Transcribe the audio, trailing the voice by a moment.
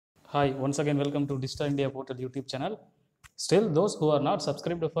Hi, once again welcome to Digital India Portal YouTube channel. Still, those who are not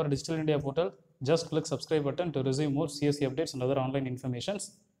subscribed for Digital India Portal, just click subscribe button to receive more CSE updates and other online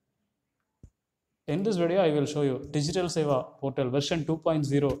informations. In this video, I will show you Digital Seva Portal version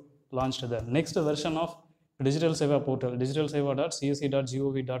 2.0 launched. The next version of Digital Seva Portal,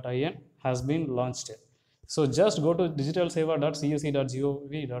 digitalseva.cse.gov.in has been launched. So just go to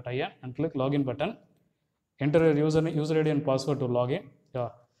digitalseva.cse.gov.in and click login button. Enter your user ID and password to login.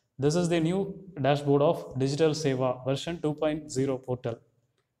 Yeah. This is the new dashboard of Digital Seva version 2.0 portal.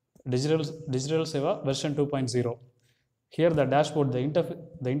 Digital Seva version 2.0. Here the dashboard, the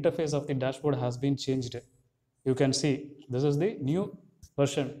interface of the dashboard has been changed. You can see this is the new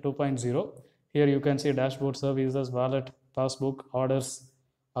version 2.0. Here you can see dashboard, services, wallet, passbook, orders,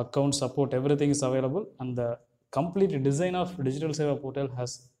 account support, everything is available, and the complete design of Digital Seva portal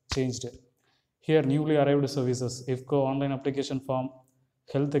has changed. Here newly arrived services, IFCO online application form,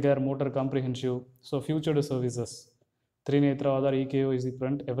 healthcare, motor comprehensive, so future services, Trinetra, other EKO is the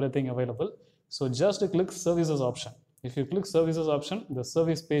print, everything available. So just click services option. If you click services option, the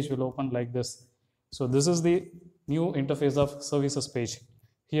service page will open like this. So this is the new interface of services page.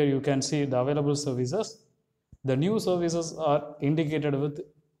 Here you can see the available services. The new services are indicated with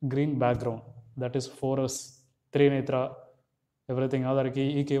green background, that is Forus, Trinetra, everything other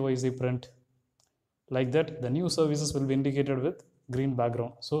key, EKO is the print. Like that, the new services will be indicated with green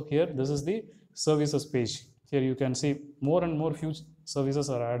background. So here this is the services page. Here you can see more and more few services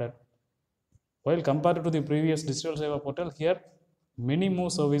are added. While compared to the previous Digital Seva portal, here many more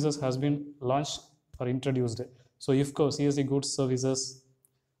services has been launched or introduced. So IFCO, CSE goods services.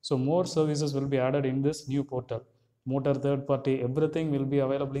 So more services will be added in this new portal. Motor, third party, everything will be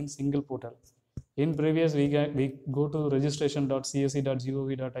available in single portal. In previous we go to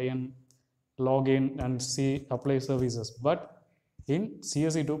registration.cse.gov.in, log in and see apply services. But in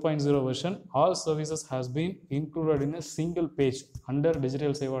CSE 2.0 version, all services has been included in a single page under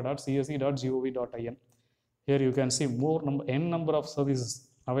digitalseva.cse.gov.in. Here you can see n number of services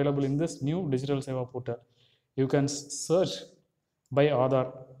available in this new Digital Seva portal. You can search by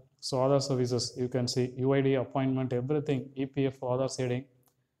Aadhaar. So Aadhaar services, you can see UID, appointment, everything, EPF, Aadhaar shading,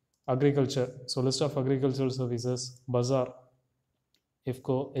 agriculture. So list of agricultural services, bazaar,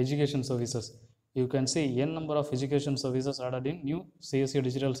 IFCO, education services. You can see n number of education services added in new CSE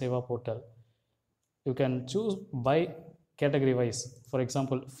Digital Seva portal. You can choose by category wise. For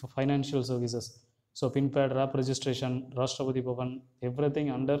example, for financial services. So PIN-pad, RAP registration, Rashtrapati Bhavan,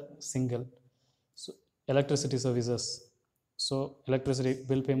 everything under single. So electricity services. So electricity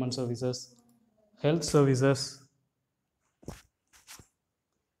bill payment services, health services,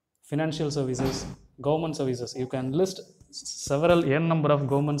 financial services, government services. You can list several n number of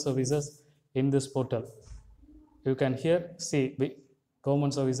government services in this portal. You can here see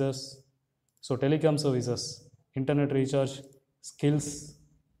government services, so telecom services, internet recharge, skills,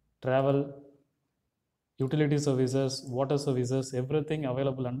 travel, utility services, water services, everything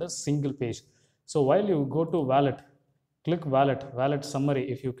available under single page. So while you go to wallet, click wallet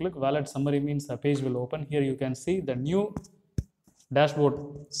summary. If you click wallet summary means the page will open. Here you can see the new dashboard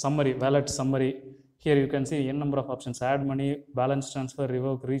summary, wallet summary. Here you can see n number of options, add money, balance transfer,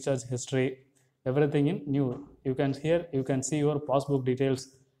 revoke, recharge history, everything in new. You can see your passbook details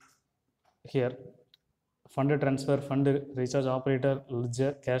here, fund transfer, fund recharge operator,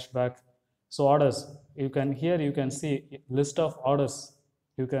 ledger, cashback. So orders, you can see list of orders.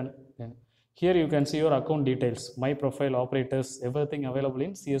 Here you can see your account details, my profile, operators, everything available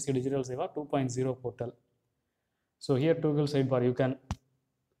in CSE Digital Seva 2.0 portal. So here toggle sidebar, you can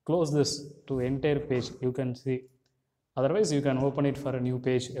close this to entire page. You can see, otherwise you can open it for a new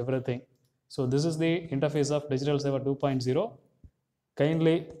page, everything. So this is the interface of Digital Seva 2.0.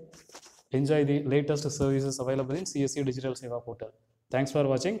 Kindly enjoy the latest services available in CSE Digital Seva portal. Thanks for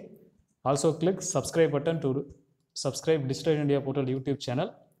watching. Also click subscribe button to subscribe Digital India Portal YouTube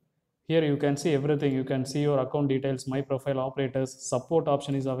channel. Here you can see everything. You can see your account details, my profile, operators, support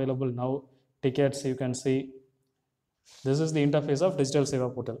option is available now, tickets you can see. This is the interface of Digital Seva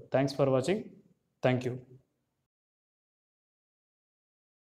portal. Thanks for watching. Thank you.